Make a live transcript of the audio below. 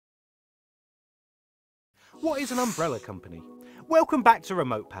What is an umbrella company? Welcome back to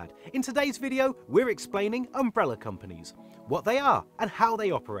RemotePad. In today's video, we're explaining umbrella companies, what they are and how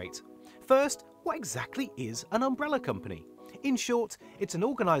they operate. First, what exactly is an umbrella company? In short, it's an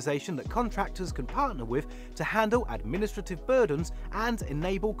organisation that contractors can partner with to handle administrative burdens and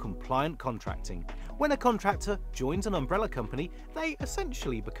enable compliant contracting. When a contractor joins an umbrella company, they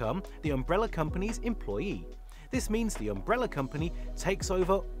essentially become the umbrella company's employee. This means the umbrella company takes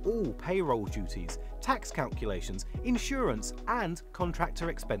over all payroll duties, tax calculations, insurance, and contractor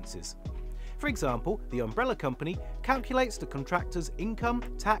expenses. For example, the umbrella company calculates the contractor's income,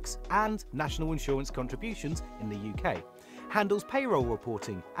 tax, and national insurance contributions in the UK, handles payroll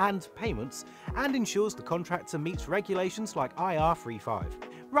reporting and payments, and ensures the contractor meets regulations like IR35.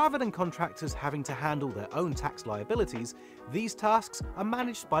 Rather than contractors having to handle their own tax liabilities, these tasks are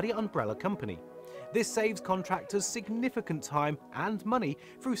managed by the umbrella company. This saves contractors significant time and money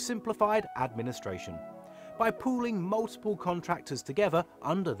through simplified administration. By pooling multiple contractors together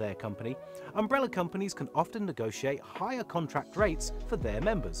under their company, umbrella companies can often negotiate higher contract rates for their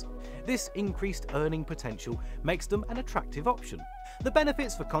members. This increased earning potential makes them an attractive option. The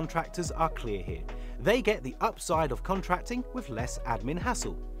benefits for contractors are clear here. They get the upside of contracting with less admin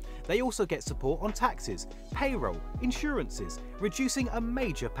hassle. They also get support on taxes, payroll, insurances, reducing a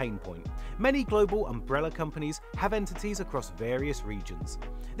major pain point. Many global umbrella companies have entities across various regions.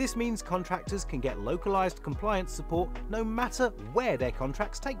 This means contractors can get localized compliance support no matter where their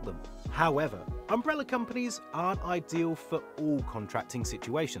contracts take them. However, umbrella companies aren't ideal for all contracting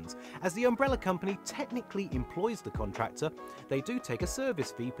situations. As the umbrella company technically employs the contractor, they do take a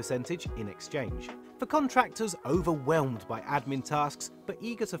service fee percentage in exchange. For contractors overwhelmed by admin tasks but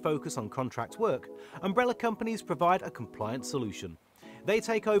eager to focus on contract work, umbrella companies provide a compliance solution. They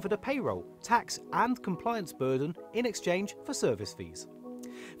take over the payroll, tax, and compliance burden in exchange for service fees.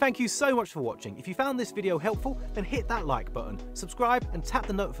 Thank you so much for watching. If you found this video helpful, then hit that like button, subscribe, and tap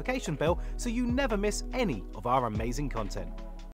the notification bell so you never miss any of our amazing content.